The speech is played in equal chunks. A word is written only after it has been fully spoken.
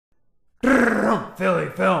Philly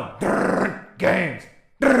film games.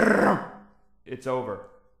 It's over.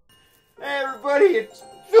 Hey everybody, it's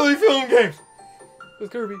Philly Film Games.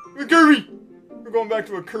 With Kirby. With Kirby. We're going back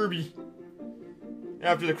to a Kirby.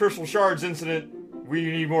 After the Crystal Shards incident, we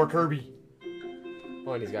need more Kirby.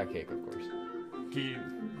 Oh, and he's got cake, of course.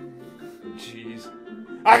 Jeez.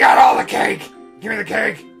 I got all the cake! Give me the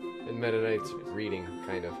cake! And Meta Knight's reading,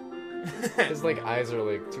 kind of. His, like, eyes are,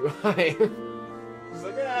 like, too high. He's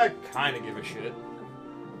like, I kind of give a shit.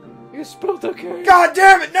 You spilled the cake! God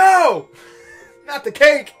damn it, no! Not the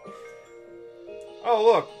cake! Oh,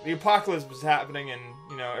 look, the apocalypse is happening and,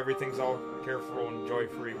 you know, everything's all careful and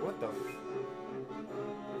joy-free. What the f...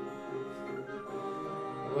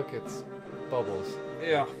 Look, it's bubbles.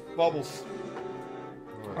 Yeah, bubbles.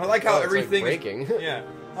 Oh, I like how everything's... like breaking. Yeah.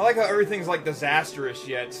 I like how everything's, like, disastrous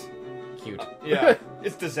yet... Cute. Yeah,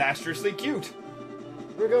 it's disastrously cute.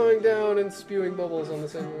 We're going down and spewing bubbles on the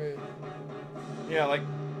same way. Yeah, like,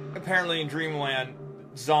 apparently in Dreamland,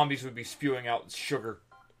 zombies would be spewing out sugar.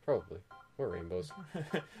 Probably. Or rainbows.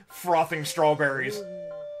 Frothing strawberries.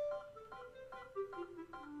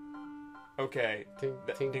 Okay. Ting,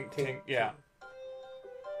 ting, ting, ting. Yeah.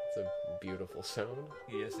 It's a beautiful sound.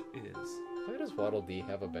 Yes, it is. Why does Waddle Dee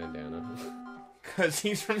have a bandana? Cause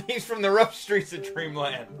he's from the rough streets of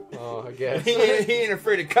Dreamland. Oh, I guess. he ain't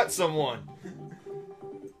afraid to cut someone.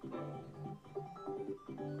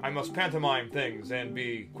 I must pantomime things and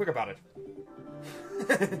be quick about it.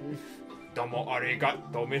 Domo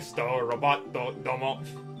arigato, Mr. Roboto, domo.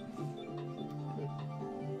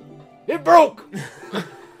 It broke!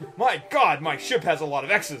 My God, my ship has a lot of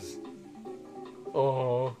X's.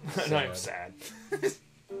 Oh, And I'm sad.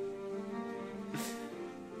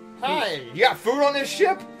 Hi, you got food on this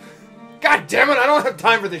ship? God damn it, I don't have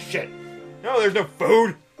time for this shit. No, there's no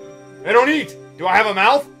food. I don't eat. Do I have a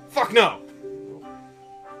mouth? Fuck no.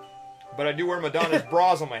 But I do wear Madonna's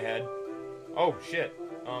bras on my head. Oh, shit.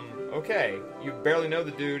 Okay. You barely know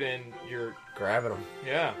the dude and you're... grabbing him.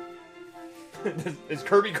 Yeah. Is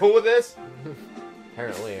Kirby cool with this?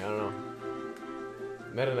 Apparently, I don't know.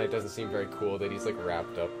 Meta Knight doesn't seem very cool that he's, like,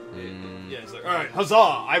 wrapped up. Yeah, he's like, alright, huzzah,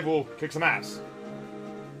 I will kick some ass.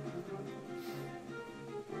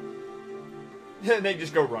 And they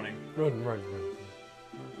just go running. Run, run, run.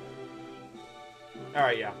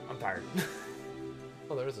 Alright, yeah, I'm tired.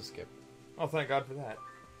 Oh, there is a skip. Oh, thank God for that.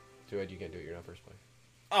 Too bad you can't do it, you're not first player.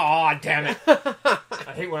 Aw, damn it.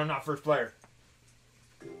 I hate when I'm not first player.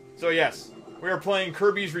 So yes, we are playing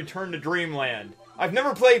Kirby's Return to Dreamland. I've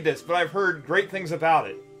never played this, but I've heard great things about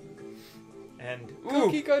it. And, ooh,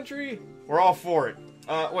 Cookie Country! we're all for it.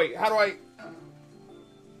 Wait, how do I...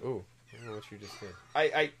 Ooh, I don't know what you just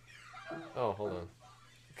did. Oh, hold on.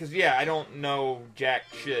 because, yeah, I don't know jack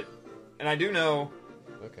shit. And I do know...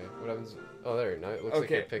 Okay, what happens... Oh, there, now it looks like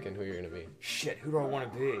you're picking who you're gonna be. Shit, who do I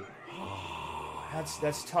want to be?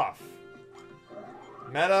 That's tough.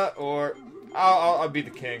 Meta or... I'll be the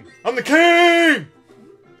king. I'm the king!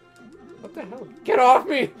 What the hell? Get off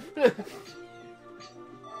me!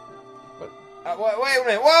 What? Wait a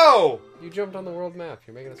minute, whoa! You jumped on the world map,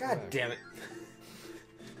 you're making us go God back. damn it.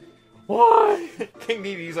 Why? King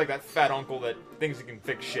Needy's like that fat uncle that thinks he can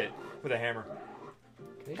fix shit with a hammer.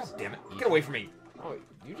 God damn it. Get away from me. Oh,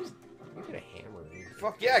 you get a hammer.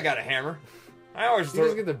 Fuck yeah, I got a hammer. I always You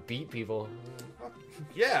just get to beat people.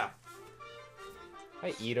 Yeah.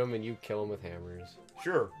 I eat them and you kill them with hammers.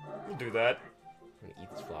 Sure. We'll do that. I'm gonna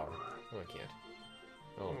eat this flower. Oh, I can't.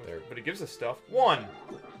 Oh, there. But it gives us stuff. 1.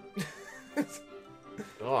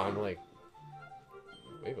 Oh, I'm like...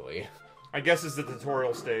 wiggly. I guess it's the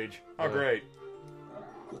tutorial stage. How great.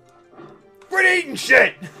 Quit eating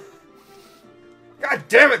shit! God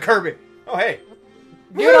damn it, Kirby! Oh, hey.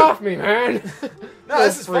 Get off me, man! No,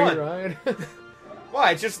 this is fun. Ride.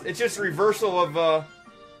 Why? It's just a reversal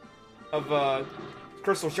of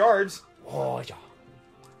Crystal Shards. Oh, yeah.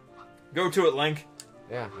 Go to it, Link.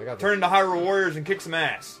 Yeah, I got this. Turn into Hyrule Warriors and kick some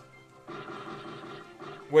ass.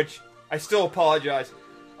 Which, I still apologize.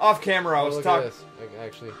 Off camera, I was look talking... at this.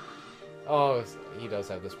 Actually... Oh, he does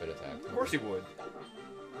have the spin attack. Of course he would.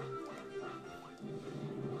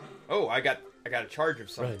 Oh, I got a charge of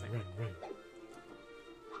something. Run, run, run.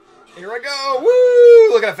 Here I go!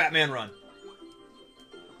 Woo! Look at a fat man run.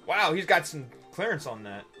 Wow, he's got some clearance on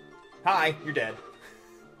that. Hi, you're dead.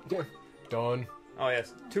 Done. Oh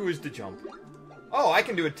yes, 2 is to jump. Oh, I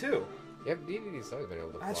can do it too. Yep, DDD's always been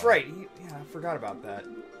able to fly. That's right. Yeah, I forgot about that.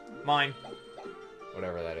 Mine.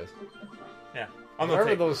 Whatever that is. Yeah, I'm gonna Whatever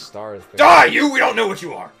take... those stars things. Die, you! We don't know what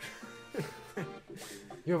you are!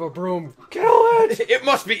 You have a broom. Kill it! It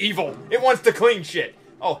must be evil. It wants to clean shit.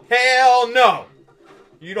 Oh, hell no!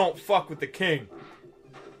 You don't fuck with the king.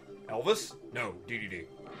 Elf. Elvis? No, DDD.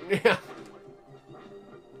 Yeah.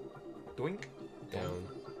 Doink. Down.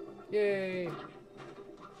 Yay!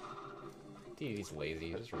 DDD's lazy.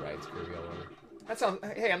 He just rides Kirby all over. That sounds...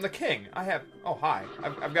 Hey, I'm the king. I have... Oh, hi.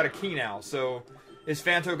 I've got a key now, so... Is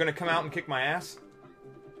Phanto gonna come out and kick my ass?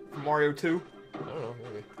 From Mario 2? I don't know,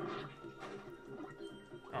 maybe.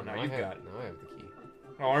 Oh, now you've got it. Now I have the key.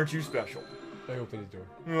 Oh, aren't you special? I opened the door.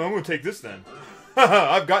 Oh, I'm gonna take this then.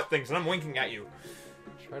 I've got things, and I'm winking at you.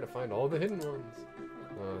 Try to find all the hidden ones.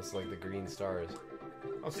 Oh, it's like the green stars.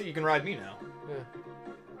 Oh, see, you can ride me now. Yeah.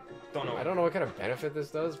 Don't know. I don't know what kind of benefit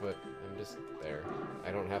this does, but I'm just there.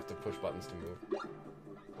 I don't have to push buttons to move.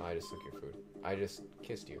 Oh, I just took your food. I just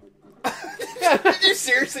kissed you. Did you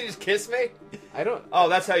seriously just kiss me? I don't... Oh,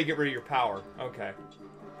 that's how you get rid of your power. Okay.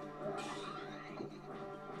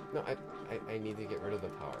 No, I need to get rid of the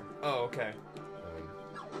power. Oh, okay.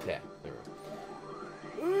 Yeah, there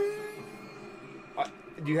we go.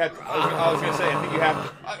 Do you have... I was gonna say, I think you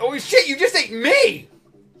have... Oh, shit, you just ate me!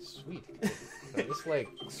 Sweet. Can I just, like,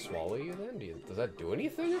 swallow you then? Does that do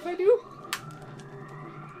anything if I do?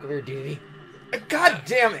 Come here, DDD. God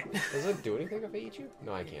damn it! Does it do anything if I eat you?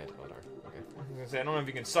 No, I can't. Oh, darn. Okay. I was gonna say, I don't know if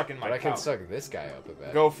you can suck in my But I can pouch. suck this guy up a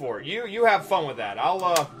bit. Go for it. You have fun with that.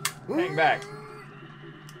 I'll, hang back.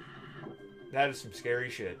 That is some scary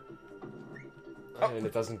shit. And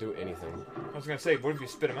it doesn't do anything. I was gonna say, what if you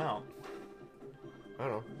spit him out? I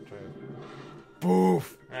don't know. Try it.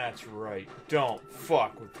 Boof! That's right. Don't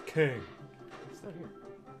fuck with the king. It's not here.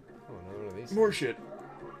 Oh, another one of these. More shit.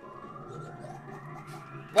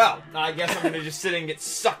 Well, I guess I'm gonna just sit and get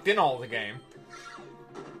sucked in all the game.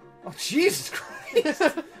 Oh, Jesus Christ!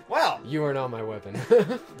 Well, You are not my weapon.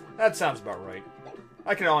 that sounds about right.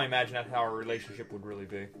 I can only imagine that's how our relationship would really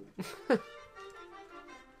be.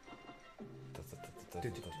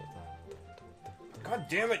 God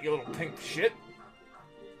damn it, you little pink shit!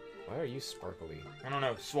 Why are you sparkly? I don't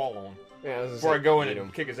know, swallow him. Yeah, I was Before I go in eat and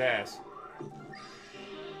him. kick his ass.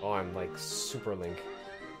 Oh, I'm like Super Link.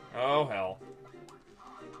 Oh, hell.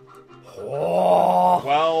 Oh,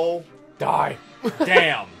 Well, die!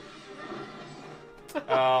 damn.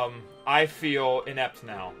 I feel inept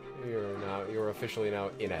now. You're officially now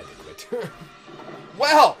inadequate.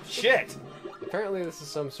 Well, shit! Apparently, this is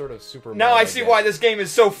some sort of super. Now I see why this game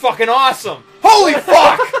is so fucking awesome! Holy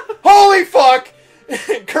fuck! Holy fuck!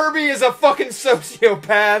 Kirby is a fucking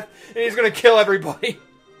sociopath, and he's gonna kill everybody.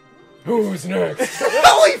 Who's next?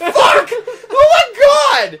 Holy fuck! Oh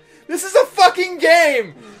my god! This is a fucking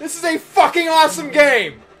game! This is a fucking awesome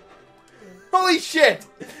game! Holy shit!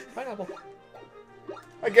 Pineapple.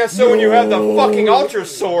 I guess so when you have the fucking Ultra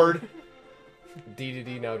Sword.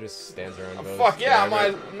 DDD now just stands around. And goes, Fuck yeah,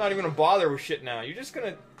 "Damn it." I'm not even gonna bother with shit now. You're just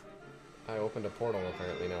gonna... I opened a portal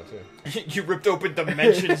apparently now too. You ripped open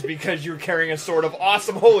dimensions because you're carrying a sword of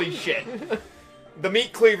awesome. Holy shit. The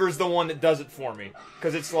meat cleaver's the one that does it for me.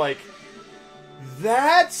 Because it's like...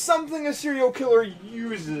 That's something a serial killer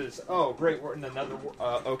uses. Oh, great, we're in another...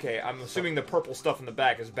 okay, I'm assuming the purple stuff in the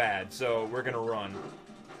back is bad, so we're gonna run.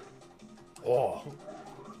 Oh.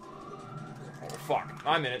 Oh, fuck.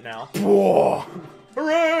 I'm in it now. Whoa!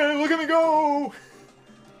 Hooray! Look at me go!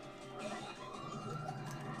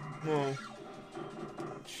 No.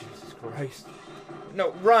 Jesus Christ.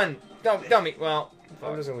 No, run! Don't, dummy. Well,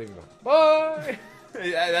 I'm just gonna leave you alone. Bye!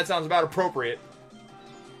 that sounds about appropriate.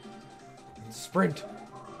 Sprint!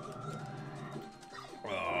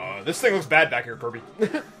 This thing looks bad back here, Kirby.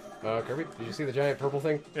 Kirby, did you see the giant purple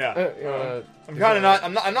thing? Yeah. You wanna I'm kind of not.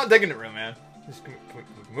 I'm not digging it, real man. Just can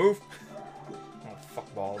we move? Oh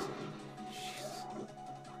fuck balls. Jesus.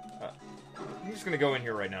 I'm just gonna go in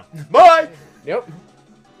here right now. Bye. Yep.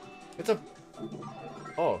 It's a.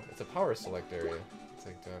 Oh, it's a power select area. It's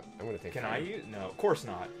like I'm gonna take. Can I use? No, of course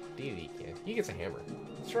not. DDD can't. He gets a hammer.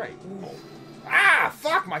 That's right. Oh. Ah,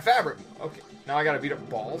 fuck my fabric. Okay, now I gotta beat up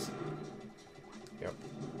balls. Yep.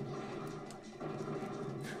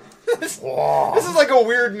 this is like a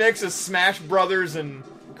weird mix of Smash Brothers and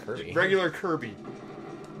Kirby. regular Kirby.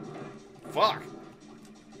 Fuck.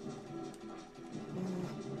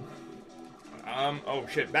 Oh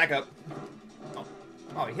shit, back up.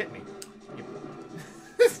 Oh, he hit me.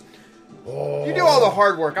 You do all the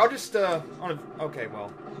hard work. I'll just, okay,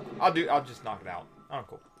 well. I'll just knock it out. Oh,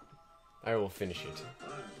 cool. I will finish it.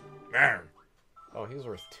 Man. Oh, he was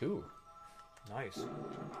worth 2. Nice.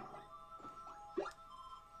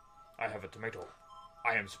 I have a tomato.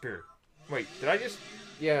 I am spirit. Wait, did I just...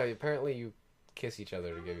 Yeah, apparently you kiss each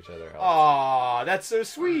other to give each other health. Aw, that's so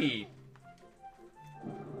sweet.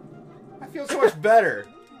 I feel so much better.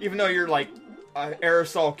 Even though you're like an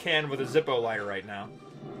aerosol can with a Zippo lighter right now.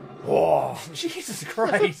 Whoa, Jesus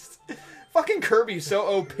Christ. Fucking Kirby's so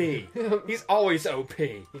OP. He's always OP.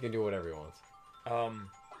 He can do whatever he wants.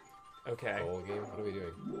 Okay. Goal game? What are we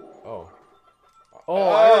doing? Oh. Oh,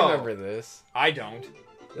 I remember this. I don't.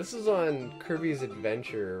 This is on Kirby's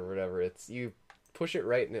Adventure or whatever. It's you push it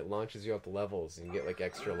right and it launches you up levels and you get like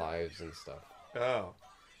extra lives and stuff. Oh.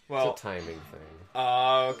 Well, it's a timing thing.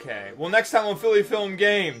 Okay. Well, next time on Philly Film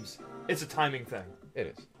Games, it's a timing thing. It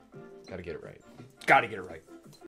is. Gotta get it right. Gotta get it right.